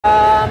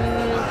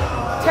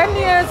10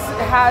 years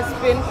has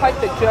been quite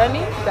the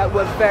journey that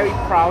we're very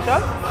proud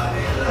of.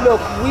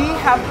 Look, we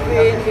have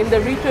been in the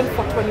region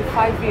for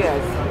 25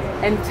 years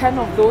and 10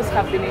 of those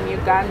have been in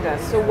Uganda.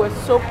 So we're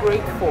so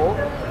grateful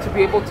to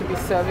be able to be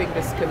serving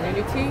this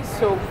community.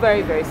 So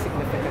very, very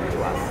significant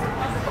to us.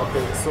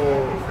 Okay, so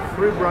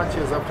 3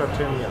 branches after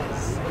 10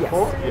 years. Yes.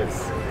 4?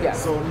 Yes.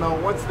 Yes. So now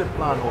what's the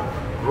plan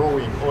of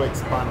growing or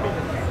expanding?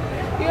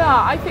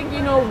 Yeah, I think,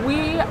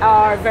 we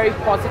are very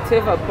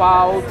positive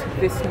about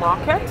this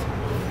market.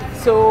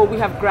 So we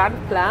have grand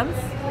plans.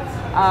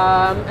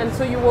 And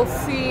so you will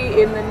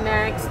see in the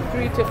next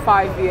 3 to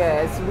 5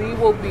 years, we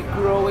will be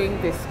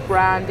growing this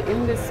brand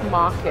in this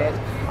market,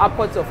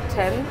 upwards of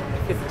 10,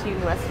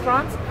 15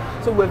 restaurants.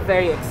 So we're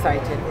very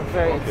excited. We're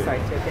very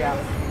excited, yeah.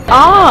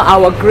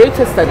 Our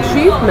greatest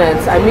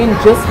achievements, I mean,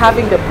 just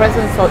having the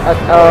presence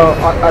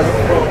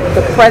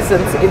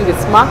in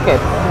this market.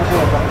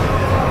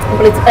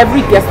 But it's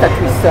every guest that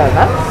we serve.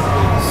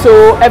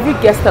 So every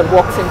guest that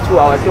walks into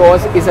our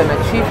doors is an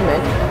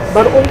achievement,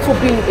 but also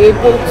being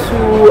able to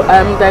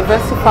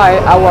diversify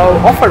our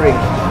offering.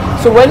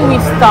 So when we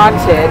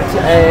started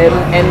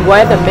and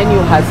where the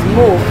menu has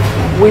moved,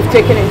 we've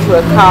taken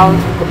into account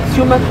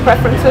consumer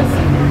preferences,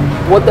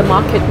 what the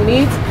market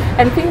needs,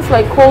 and things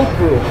like cold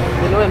brew,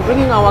 and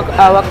bringing our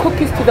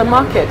cookies to the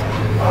market.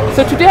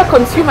 So today a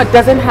consumer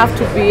doesn't have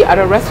to be at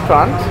a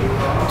restaurant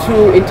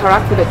to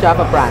interact with the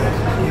Java brand.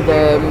 In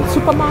the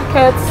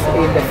supermarkets,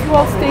 in the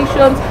fuel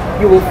stations,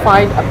 you will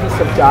find a piece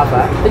of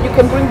Java that you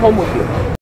can bring home with you.